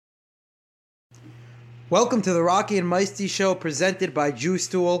Welcome to the Rocky and Meisty Show presented by Juice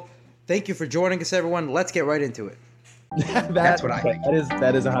Stool. Thank you for joining us, everyone. Let's get right into it. That's what I think.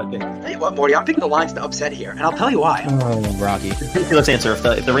 That is a hot take. Tell you what, Morty, I'm picking the Lions to upset here, and I'll tell you why. Oh, Rocky. Let's answer.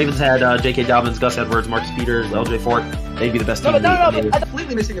 If the Ravens had J.K. Dobbins, Gus Edwards, Marcus Peters, L.J. Fort, they'd be the best team. No, I'm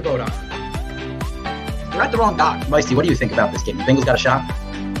completely missing the boat on it. You're at the wrong dock. Meisty, what do you think about this game? The Bengals got a shot?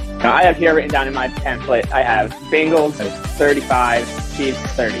 I have here written down in my pamphlet, I have Bengals 35, Chiefs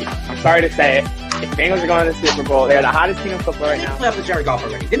 30. I'm sorry to say it. If Bengals are going to the Super Bowl, they're the hottest team in football right now. They playoffs with Jared Goff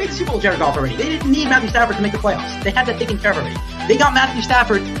already. They made the Super Bowl with Jared Goff already. They didn't need Matthew Stafford to make the playoffs. They had that taken care of already. They got Matthew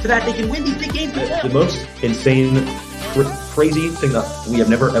Stafford so that they can win these big games. The most insane, crazy thing that we have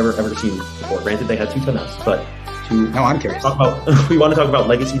never, ever seen before. Granted, they had 2 timeouts, but I'm curious. We want to talk about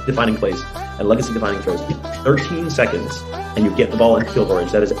legacy-defining plays and legacy-defining throws. 13 seconds, and you get the ball in field goal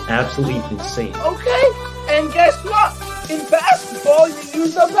range. That is absolutely insane. Okay, and guess what? In basketball, you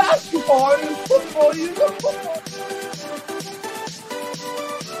use a basketball. In football, you use a football.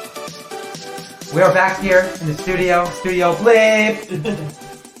 We are back here in the studio Flip.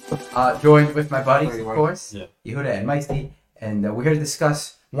 Joined with my buddies, of course, Yehuda and Meisty, and we're here to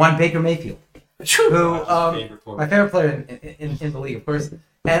discuss one Baker Mayfield, who my favorite player in the league, of course,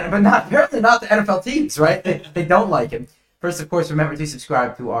 but apparently not the NFL teams, right? They don't like him. First, of course, remember to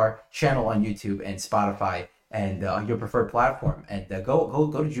subscribe to our channel on YouTube and Spotify and your preferred platform. And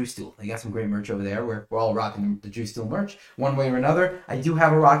go to Juice Stool. They got some great merch over there. We're all rocking the Juice Stool merch one way or another. I do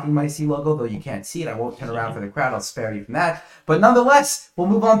have a Rocking My C logo, though you can't see it. I won't turn around for the crowd. I'll spare you from that. But nonetheless, we'll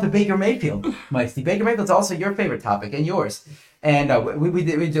move on to Baker Mayfield. Meisty. Baker Mayfield's also your favorite topic and yours. And we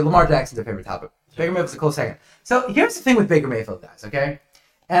did Lamar Jackson's a favorite topic. Baker Mayfield's a close second. So here's the thing with Baker Mayfield, guys. Okay,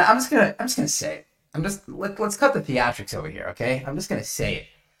 and I'm just gonna say it. Let's cut the theatrics over here. Okay, I'm just gonna say it.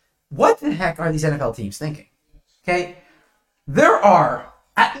 What the heck are these NFL teams thinking? Okay, there are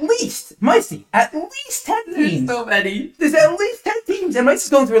at least 10 teams. There's so many. There's at least 10 teams, and Mike's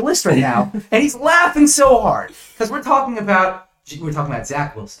going through a list right now, and he's laughing so hard because we're talking about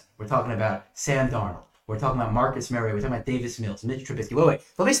Zach Wilson, we're talking about Sam Darnold, we're talking about Marcus Mariota, we're talking about Davis Mills, Mitch Trubisky. Wait,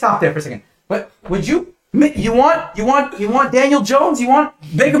 let me stop there for a second. But would you want Daniel Jones? You want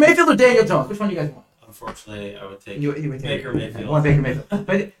Baker Mayfield or Daniel Jones? Which one do you guys want? Unfortunately, I would take Baker Mayfield. I want Baker Mayfield.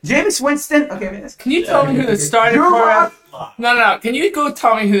 But Jameis Winston. Okay, Can you tell me who the starting quarterback? No. Can you go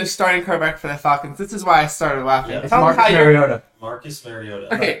tell me who the starting quarterback for the Falcons? This is why I started laughing. It's Marcus Mariota. Marcus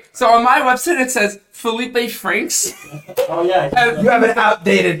Mariota. Okay, so on my website it says Felipe Franks. Oh yeah. You have an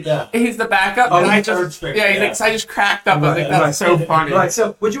outdated. Yeah. He's the backup, and I just cracked up. I was like, that's so funny. Right.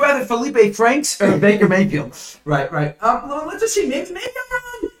 So, would you rather Felipe Franks or Baker Mayfield? Right. Well, let's just see. Maybe I'm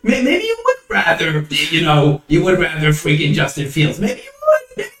wrong. Maybe you would rather, you would rather freaking Justin Fields. Maybe you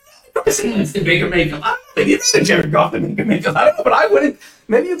would. Than Baker Mayfield. I don't know. Maybe you'd rather Jared Goff than Baker Mayfield. I don't know, but I wouldn't.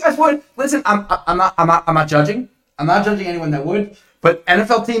 Maybe you guys would. Listen, I'm not judging. I'm not judging anyone that would. But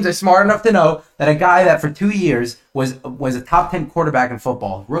NFL teams are smart enough to know that a guy that for 2 years was a top 10 quarterback in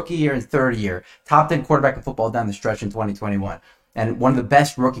football, rookie year and third year, top 10 quarterback in football down the stretch in 2021, and one of the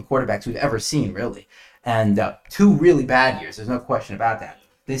best rookie quarterbacks we've ever seen, really. And 2 really bad years. There's no question about that.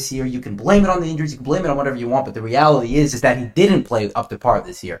 This year, you can blame it on the injuries, you can blame it on whatever you want, but the reality is that he didn't play up to par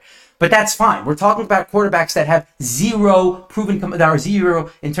this year. But that's fine. We're talking about quarterbacks that have zero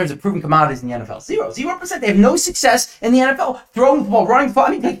in terms of proven commodities in the NFL. 0%. They have no success in the NFL. Throwing the ball, running the ball.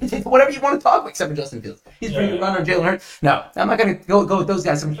 I mean, whatever you want to talk about, except for Justin Fields. He's pretty good runner on Jalen Hurts. No, I'm not going to go with those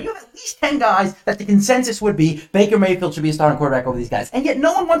guys. We have at least 10 guys that the consensus would be Baker Mayfield should be a starting quarterback over these guys. And yet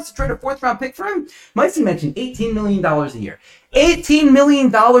no one wants to trade a 4th-round pick for him. Micey mentioned $18 million a year. $18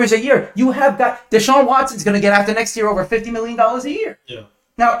 million a year. You have got Deshaun Watson's going to get after next year over $50 million a year. Yeah.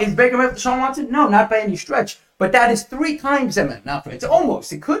 Now, is Baker Mayfield Deshaun Watson? No, not by any stretch. But that is 3 times the amount.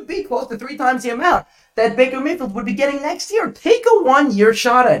 It could be close to 3 times the amount that Baker Mayfield would be getting next year. Take a 1-year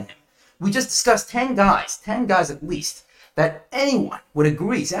shot at him. We just discussed 10 guys at least, that anyone would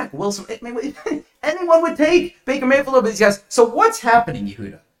agree. Zach Wilson, anyone would take Baker Mayfield over these guys. So what's happening,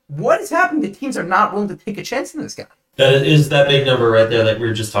 Yehuda? What is happening? The teams are not willing to take a chance on this guy. That is that big number right there that we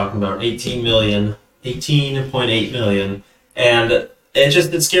were just talking about. 18.8 million. And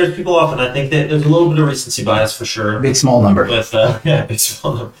it scares people off, and I think that there's a little bit of recency bias for sure. Big small number. With big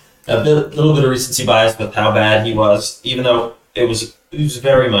small number. Little bit of recency bias with how bad he was, even though it was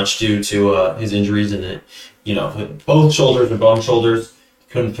very much due to his injuries and both shoulders were bum shoulders.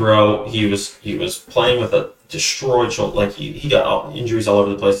 Couldn't throw. He was playing with a destroyed shoulder. Like he got injuries all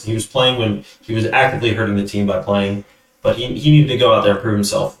over the place. He was playing when he was actively hurting the team by playing, but he needed to go out there and prove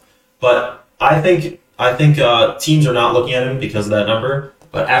himself. But I think teams are not looking at him because of that number.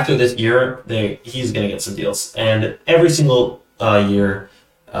 But after this year, he's going to get some deals. And every single year,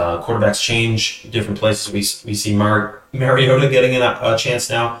 Quarterbacks change different places. We see Mariota getting a chance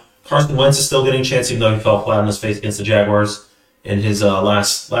now. Carson Wentz is still getting a chance, even though he fell flat on his face against the Jaguars in his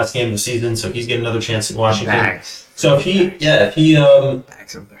last game of the season. So he's getting another chance in Washington. Bags. So if he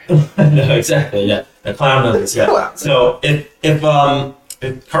Bags over there. no, exactly, yeah, the clown knows, yeah. So if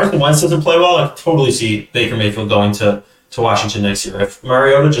Carson Wentz doesn't play well, I totally see Baker Mayfield going to Washington next year. If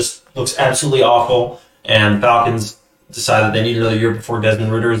Mariota just looks absolutely awful and Falcons decide that they need another year before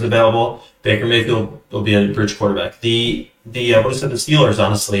Desmond Ridder is available, Baker Mayfield will be a bridge quarterback. The Steelers,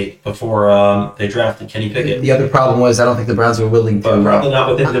 honestly, before they drafted Kenny Pickett. The other problem was I don't think the Browns were willing to. But probably not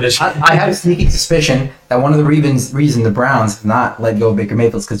within the division. I have a sneaking suspicion that one of the reason the Browns have not let go of Baker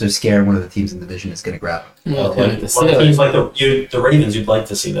Mayfield is because they're scared one of the teams in the division is going to grab him. One of the teams like the Ravens, you'd like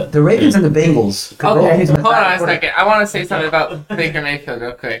to see that. The Ravens and the Bengals. Okay, hold on a second. I want to say something about Baker Mayfield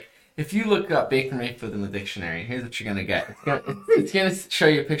real quick. If you look up Baker Mayfield in the dictionary, here's what you're going to get. It's going to show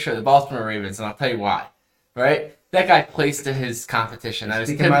you a picture of the Baltimore Ravens, and I'll tell you why. Right? That guy plays to his competition. That is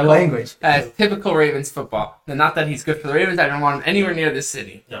Speaking my language. That is typical Ravens football. And not that he's good for the Ravens. I don't want him anywhere near this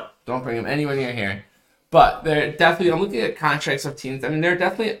city. No. Don't bring him anywhere near here. But they're definitely, I'm looking at contracts of teams. I mean, there are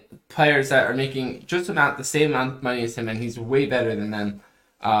definitely players that are making just about the same amount of money as him, and he's way better than them.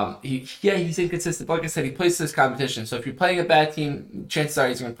 He's inconsistent. But like I said, he plays to his competition. So if you're playing a bad team, chances are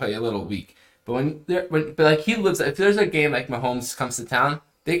he's going to play a little weak. But if there's a game like Mahomes comes to town,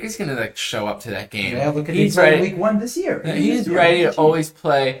 Baker's going to show up to that game. Yeah, look at he's ready. Week 1 this year. He's ready to always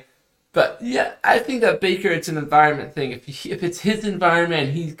play. But yeah, I think that Baker, it's an environment thing. If it's his environment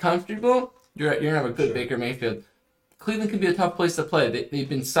and he's comfortable, you're going to have a good Baker Mayfield. Cleveland can be a tough place to play. They've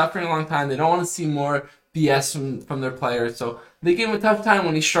been suffering a long time. They don't want to see more BS from their players. So they gave him a tough time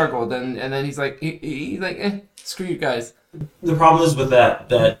when he struggled, and then he's like, screw you guys. The problem is with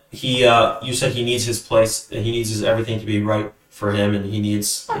that he you said he needs his place, and he needs his everything to be right for him, and he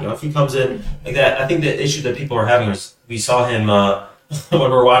needs, if he comes in like that. I think the issue that people are having is we saw him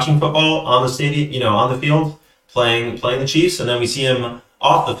when we're watching football on the stadium, on the field playing the Chiefs, and then we see him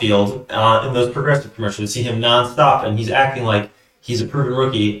off the field in those Progressive commercials. We see him nonstop, and he's acting like he's a proven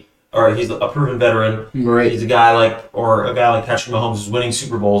rookie or he's a proven veteran. Right. He's a guy like Patrick Mahomes who's winning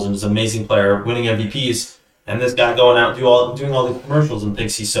Super Bowls and is an amazing player, winning MVPs, and this guy going out and doing all these commercials and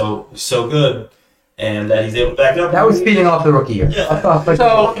thinks he's so good. And that he's able to back up. That was feeding off the rookie year. Yeah. Off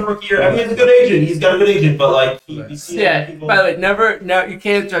the rookie year. I mean, he's a good agent. He's got a good agent, but people... By the way, you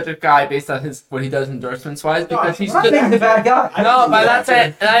can't judge a guy based on what he does endorsements wise because he's good. He's a bad guy. No, but that's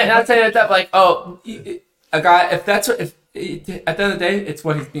it. And I'm not saying that a guy. If that's what at the end of the day, it's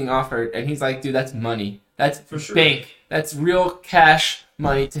what he's being offered, and he's like, dude, that's money. That's for sure. Bank. That's real cash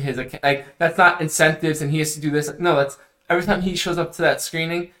money to his account. Like that's not incentives, and he has to do this. No, that's every time he shows up to that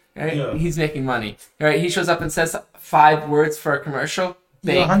screening. Right? Yeah. He's making money. Right? He shows up and says 5 words for a commercial.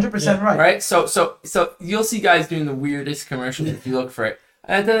 You're 100% right. Right? So you'll see guys doing the weirdest commercials if you look for it.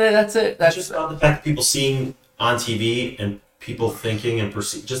 And then that's it. That's just about the fact that people seeing on TV and people thinking and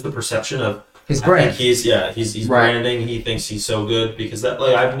just the perception of his brand. He's right. Branding. He thinks he's so good because that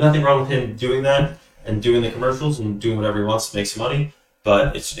I have nothing wrong with him doing that and doing the commercials and doing whatever he wants to make some money.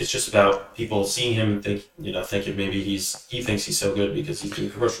 But it's just about people seeing him and thinking maybe he thinks he's so good because he's doing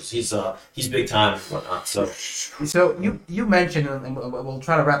commercials. He's big time and whatnot. So you mentioned, and we'll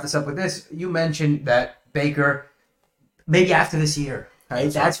try to wrap this up with this. You mentioned that Baker, maybe after this year,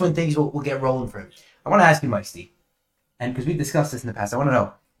 right? That's when things will get rolling for him. I want to ask you, Mike Steve, and because we discussed this in the past, I want to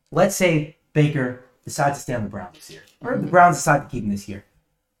know. Let's say Baker decides to stay on the Browns this year, or the Browns decide to keep him this year.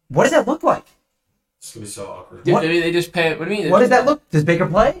 What does that look like? It's going to be so awkward. Dude, maybe they just pay. What do you mean? What does that look? Does Baker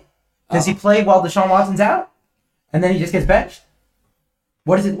play? Does he play while Deshaun Watson's out? And then he just gets benched?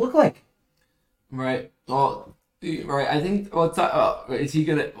 What does it look like? Right. Well, right. I think. Well, is he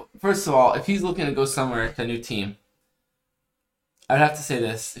gonna? First of all, if he's looking to go somewhere to a new team, I'd have to say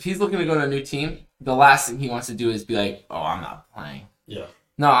this: if he's looking to go to a new team, the last thing he wants to do is be like, "Oh, I'm not playing." Yeah.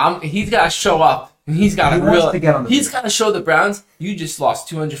 No, he's got to show up, and he's got to show the Browns, you just lost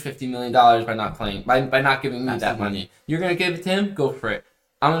 $250 million by not playing, by not giving me that money. You're gonna give it to him, go for it.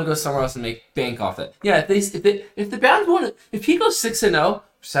 I'm gonna go somewhere else and make bank off it. Yeah, if the Browns want, if he goes 6-0,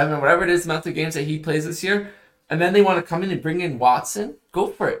 7, whatever it is, amount of games that he plays this year, and then they want to come in and bring in Watson, go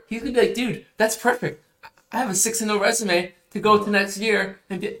for it. He's gonna be like, dude, that's perfect. I have a 6-0 resume to go to next year,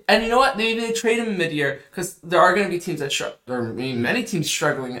 and you know what? Maybe they trade him mid-year because there are going to be teams that there are many teams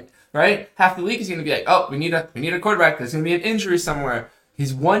struggling. Right? Half the league is going to be like, oh, we need a quarterback. There's going to be an injury somewhere.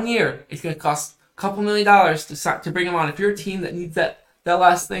 He's 1 year. It's going to cost a couple $1 million to bring him on. If you're a team that needs that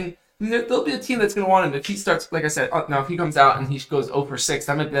last thing, I mean, there'll be a team that's going to want him. If he starts, like I said, now if he comes out and he goes 0 for 6,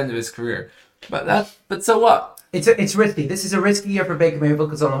 that might be the end of his career. But so what? It's risky. This is a risky year for Baker Mayfield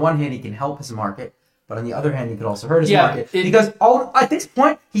because on the one hand he can help his market, but on the other hand he could also hurt his market because at this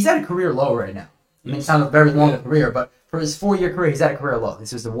point he's at a career low right now. I mean, it's not a very long career, but for his 4-year career, he's at a career low.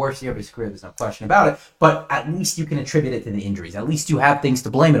 This is the worst year of his career. There's no question about it. But at least you can attribute it to the injuries. At least you have things to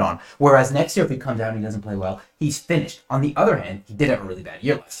blame it on. Whereas next year, if he comes out and he doesn't play well, he's finished. On the other hand, he did have a really bad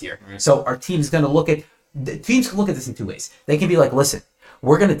year last year. Right. So our team's going to look at this in two ways. They can be like, listen,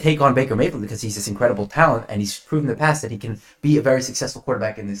 we're going to take on Baker Mayfield because he's this incredible talent and he's proven in the past that he can be a very successful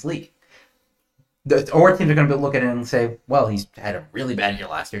quarterback in this league. Or teams are going to look at it and say, well, he's had a really bad year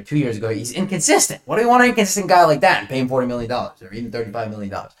last year. 2 years ago, he's inconsistent. What do you want an inconsistent guy like that and pay him $40 million or even $35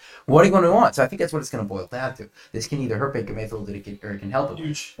 million? What are you going to want? So I think that's what it's going to boil down to. This can either hurt Baker Mayfield or it can help him.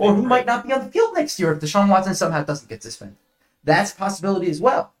 Huge. Or he might not be on the field next year if Deshaun Watson somehow doesn't get suspended. That's a possibility as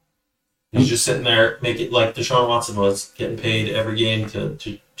well. He's just sitting there, make it like Deshaun Watson was, getting paid every game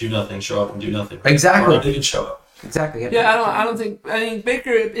to do nothing, show up and do nothing. Exactly. Or not even show up. Exactly. Yeah, I don't think. I mean, Baker.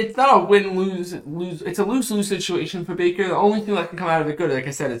 It's not a win-lose. It's a lose-lose situation for Baker. The only thing that can come out of it good, like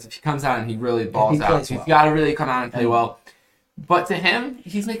I said, is if he comes out and he really balls out. He's got to really come out and play well. But to him,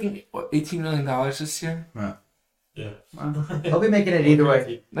 he's making $18 million this year. Right. Yeah. He'll be making it either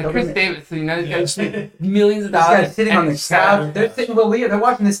way. Like Chris Davis, you know, he's got millions of dollars. Guys sitting on the couch. They're sitting. Well, they're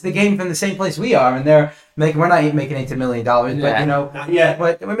watching the game from the same place we are, and we're not making $18 million, but not yet.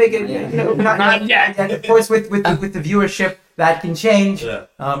 But we're making not yet. And of course, with the viewership, that can change. Yeah.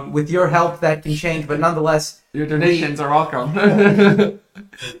 With your help, that can change. But nonetheless, your donations are welcome.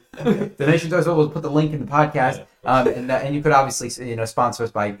 Donations as well. We'll put the link in the podcast, and you could obviously sponsor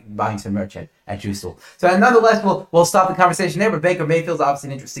us by buying some merch at Juiceful. So nonetheless, we'll stop the conversation there. But Baker Mayfield's obviously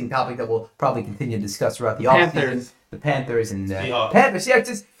an interesting topic that we'll probably continue to discuss throughout the offseason. The Panthers and Panthers. Yeah,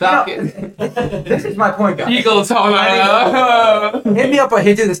 just this is my point, guys. Eagles. Hit me up on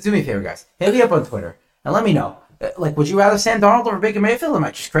do me a favor, guys. Hit me up on Twitter and let me know. Like, would you rather Sam Darnold over Baker Mayfield? Am I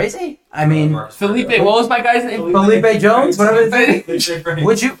just crazy? I mean, Felipe. What was my guy's name? Felipe Jones. Whatever his name.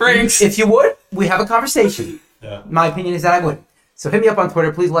 Would you? Franks. If you would, we have a conversation. Yeah. My opinion is that I wouldn't. So hit me up on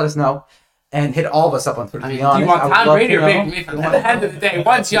Twitter. Please let us know. And hit all of us up on Twitter. I mean, do you want Tom Brady or Baker Mayfield? At the end of the day,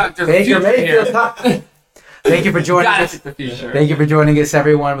 once young, there's Baker Mayfield. Thank you for joining us. Thank you for joining us,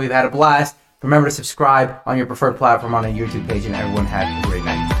 everyone. We've had a blast. Remember to subscribe on your preferred platform on our YouTube page, and everyone have a great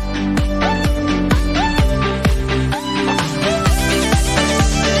night.